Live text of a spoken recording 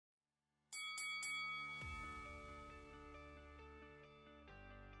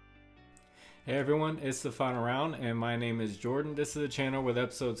Hey everyone, it's the final round and my name is Jordan. This is a channel where the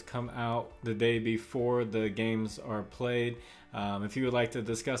episodes come out the day before the games are played. If you would like to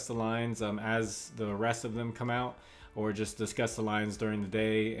discuss the lines as the rest of them come out, or just discuss the lines during the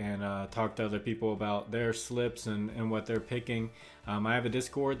day and talk to other people about their slips and what they're picking, I have a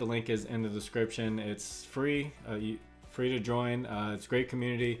Discord. The link is in the description. It's free. Free to join. It's a great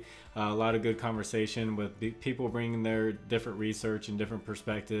community, a lot of good conversation with people bringing their different research and different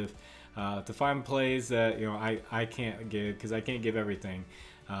perspective to find plays that I can't give, because I can't give everything.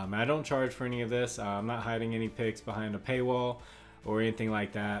 I don't charge for any of this. I'm not hiding any picks behind a paywall or anything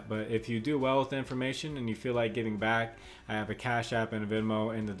like that, but if you do well with the information and you feel like giving back, I have a Cash App and a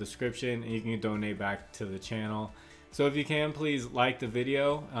Venmo in the description, and you can donate back to the channel. So if you can, please like the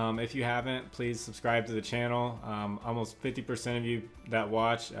video. If you haven't, please subscribe to the channel. Almost 50% of you that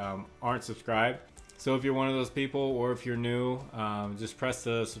watch aren't subscribed. So if you're one of those people, or if you're new, just press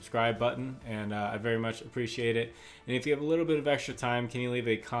the subscribe button, and I very much appreciate it. And if you have a little bit of extra time, can you leave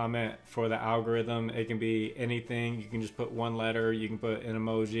a comment for the algorithm? It can be anything. You can just put one letter, you can put an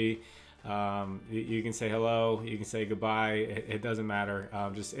emoji, you can say hello, you can say goodbye, it doesn't matter.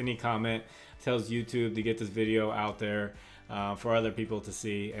 Just any comment tells YouTube to get this video out there for other people to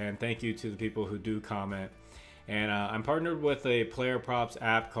see. And thank you to the people who do comment. And I'm partnered with a player props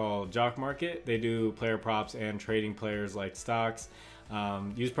app called JOCKMKT. They do player props and trading players like stocks.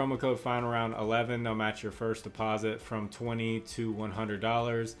 Use promo code FINALROUND11. They'll match your first deposit from $20 to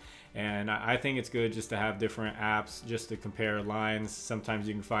 $100. And I think it's good just to have different apps just to compare lines. Sometimes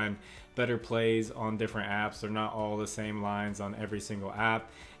you can find better plays on different apps. They're not all the same lines on every single app.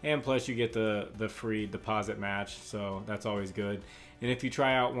 And plus you get the free deposit match, so that's always good. And if you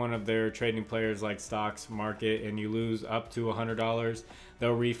try out one of their trading players like stocks market and you lose up to $100,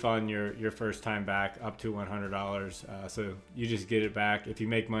 they'll refund your first time back up to $100. So you just get it back. If you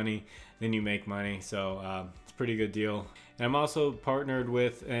make money, then you make money. So it's a pretty good deal. And I'm also partnered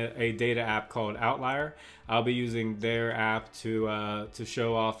with a data app called Outlier. I'll be using their app to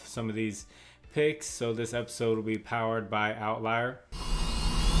show off some of these picks. So this episode will be powered by Outlier.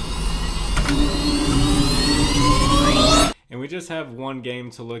 And we just have one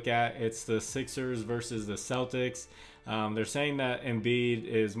game to look at. It's the Sixers versus the Celtics. They're saying that Embiid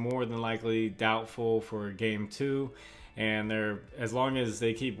is more than likely doubtful for game 2. And as long as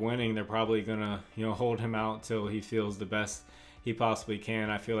they keep winning, they're probably gonna hold him out till he feels the best he possibly can.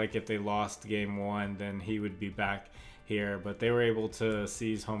 I feel like if they lost game 1, then he would be back here. But they were able to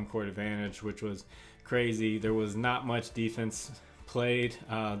seize home court advantage, which was crazy. There was not much defense played.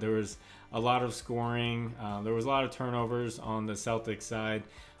 There was a lot of scoring. There was a lot of turnovers on the Celtics side,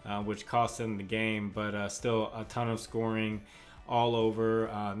 which cost them the game, but still a ton of scoring all over.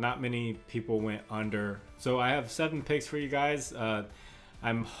 Not many people went under. So I have 7 picks for you guys.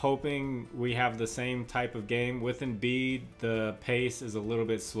 I'm hoping we have the same type of game. With Embiid, the pace is a little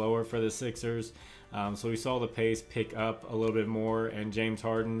bit slower for the Sixers. So we saw the pace pick up a little bit more, and James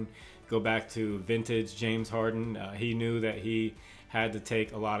Harden go back to vintage James Harden. He knew that he had to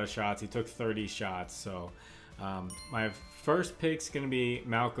take a lot of shots. He took 30 shots. So my first pick's going to be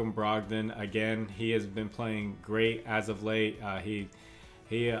Malcolm Brogdon. Again, he has been playing great as of late.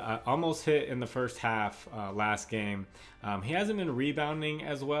 He almost hit in the first half last game. He hasn't been rebounding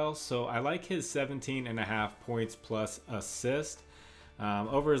as well, so I like his 17.5 points plus assist.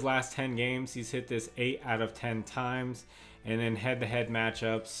 Over his last 10 games, he's hit this 8 out of 10 times. And then head-to-head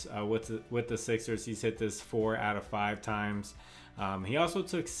matchups with the Sixers, he's hit this 4 out of 5 times. He also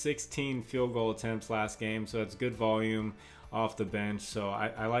took 16 field goal attempts last game, so that's good volume off the bench. So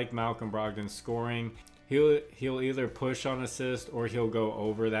I like Malcolm Brogdon scoring. He'll either push on assist or he'll go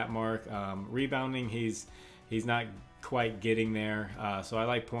over that mark. Rebounding, he's not quite getting there. So I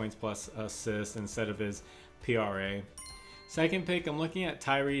like points plus assist instead of his PRA. Second pick, I'm looking at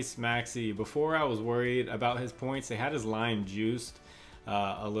Tyrese Maxey. Before I was worried about his points. They had his line juiced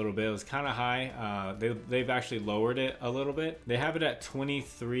a little bit. It was kind of high. They've actually lowered it a little bit. They have it at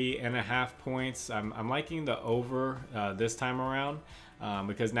 23.5 points. I'm liking the over this time around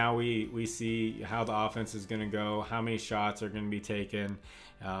because now we see how the offense is going to go, how many shots are going to be taken,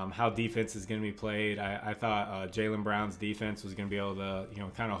 how defense is going to be played. I thought Jaylen Brown's defense was going to be able to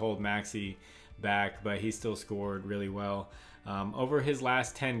kind of hold Maxey back, but he still scored really well. Over his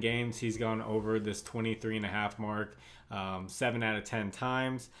last 10 games, he's gone over this 23.5 mark 7 out of 10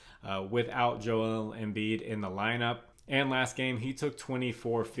 times without Joel Embiid in the lineup. And last game, he took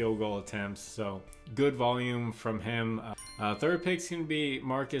 24 field goal attempts, so good volume from him. Third pick's going to be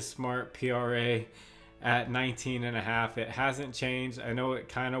Marcus Smart, PRA at 19.5. It hasn't changed. I know it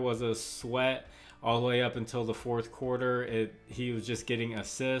kind of was a sweat all the way up until the fourth quarter. He was just getting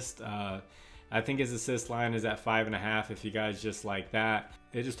assists. I think his assist line is at 5.5 if you guys just like that.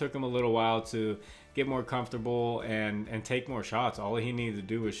 It just took him a little while to get more comfortable and take more shots. All he needed to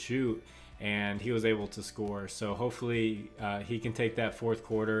do was shoot, and he was able to score. So hopefully he can take that fourth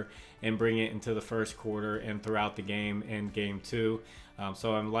quarter and bring it into the first quarter and throughout the game in game 2.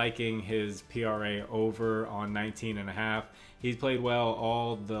 So I'm liking his PRA over on 19.5. He's played well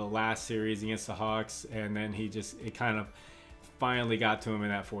all the last series against the Hawks, and then it kind of finally got to him in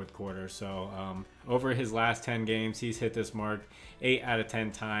that fourth quarter. So over his last 10 games, he's hit this mark 8 out of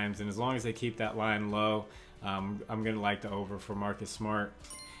 10 times, and as long as they keep that line low, I'm gonna like the over for Marcus Smart.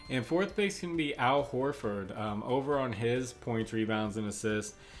 And fourth picks can be Al Horford, over on his points, rebounds, and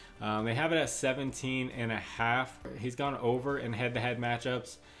assists. They have it at 17.5. He's gone over in head-to-head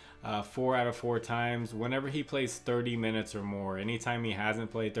matchups 4 out of 4 times. Whenever he plays 30 minutes or more, anytime he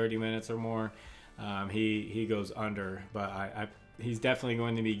hasn't played 30 minutes or more, he goes under. But he's definitely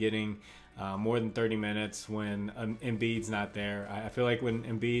going to be getting more than 30 minutes when Embiid's not there. I feel like when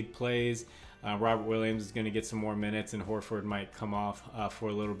Embiid plays, Robert Williams is going to get some more minutes, and Horford might come off for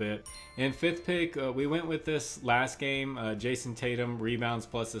a little bit. And fifth pick, we went with this last game, Jason Tatum, rebounds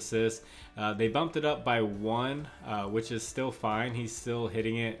plus assists. They bumped it up by 1, which is still fine. He's still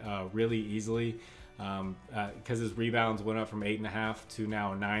hitting it really easily because his rebounds went up from 8.5 to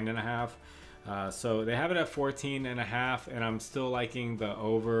now 9.5. So they have it at 14.5, and I'm still liking the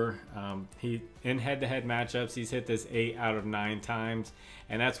over. In head-to-head matchups, he's hit this 8 out of 9 times,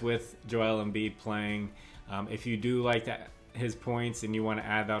 and that's with Joel Embiid playing. If you do like his points and you want to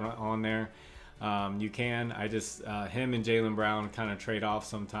add that on there, you can. Him and Jaylen Brown kind of trade off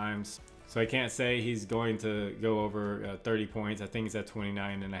sometimes, so I can't say he's going to go over 30 points. I think it's at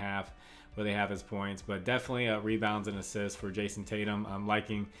 29.5 where they have his points, but definitely rebounds and assists for Jason Tatum. I'm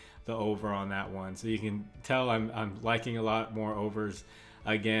liking the over on that one, so you can tell I'm liking a lot more overs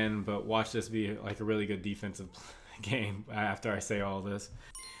again. But watch this be like a really good defensive game after I say all this.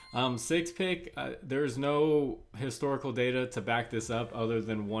 Sixth pick, there's no historical data to back this up other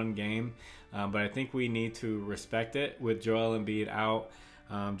than one game, but I think we need to respect it with Joel Embiid out.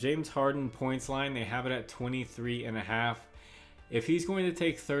 James Harden points line, they have it at 23.5. If he's going to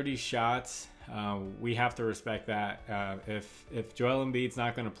take 30 shots, we have to respect that. If Joel Embiid's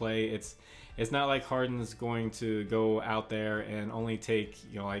not going to play, it's not like Harden's going to go out there and only take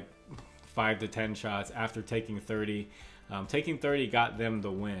like 5 to 10 shots after taking 30. Taking 30 got them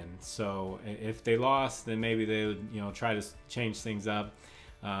the win. So if they lost, then maybe they would try to change things up.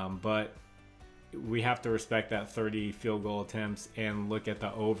 But we have to respect that 30 field goal attempts and look at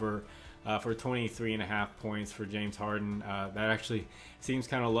the over. For 23.5 points for James Harden. That actually seems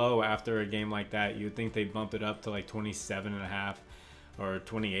kind of low after a game like that. You'd think they'd bump it up to like 27.5 or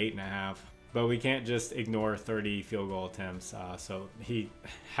 28.5. But we can't just ignore 30 field goal attempts. So he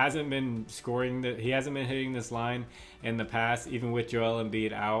hasn't been scoring. He hasn't been hitting this line in the past, even with Joel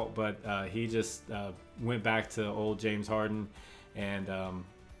Embiid out. But he just went back to old James Harden, and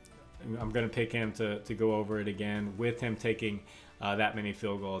I'm going to pick him to go over it again with him taking that many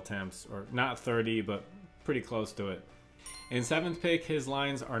field goal attempts, or not 30, but pretty close to it. In seventh pick, his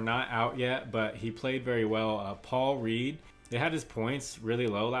lines are not out yet, but he played very well. Paul Reed, they had his points really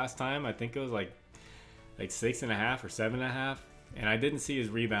low last time. I think it was like 6.5 or 7.5, and I didn't see his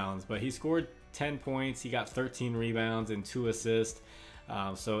rebounds, but he scored 10 points. He got 13 rebounds and 2 assists.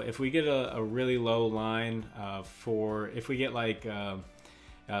 So if we get a really low line if we get like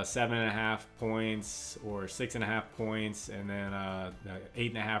 7.5 points or 6.5 points, and then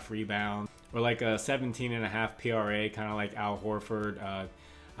 8.5 rebounds, or like a 17.5 PRA, kind of like Al Horford.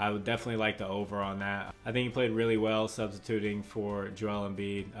 I would definitely like the over on that. I think he played really well substituting for Joel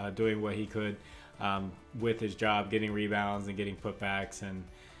Embiid, doing what he could with his job, getting rebounds and getting putbacks and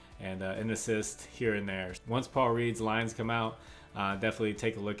an assist here and there. Once Paul Reed's lines come out, definitely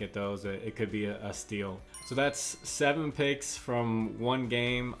take a look at those. It could be a steal. So that's 7 picks from one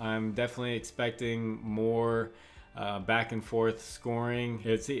game. I'm definitely expecting more back and forth scoring.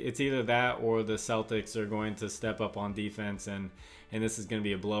 It's either that or the Celtics are going to step up on defense, and this is going to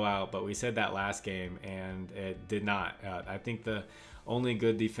be a blowout. But we said that last game, and it did not. I think the only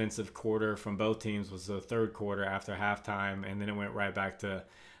good defensive quarter from both teams was the third quarter after halftime, and then it went right back to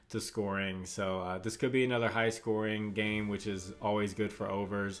scoring. So this could be another high scoring game, which is always good for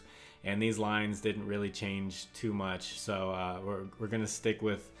overs, and these lines didn't really change too much. So we're gonna stick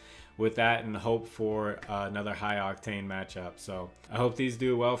with that and hope for another high octane matchup. So I hope these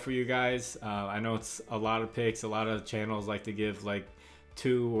do well for you guys. I know it's a lot of picks. A lot of channels like to give like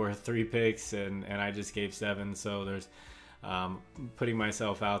 2 or 3 picks, and I just gave 7. So there's putting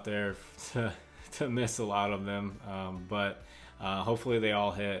myself out there to miss a lot of them, but Hopefully they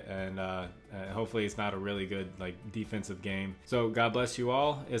all hit, and hopefully it's not a really good like defensive game. So God bless you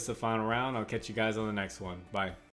all. It's the final round. I'll catch you guys on the next one. Bye.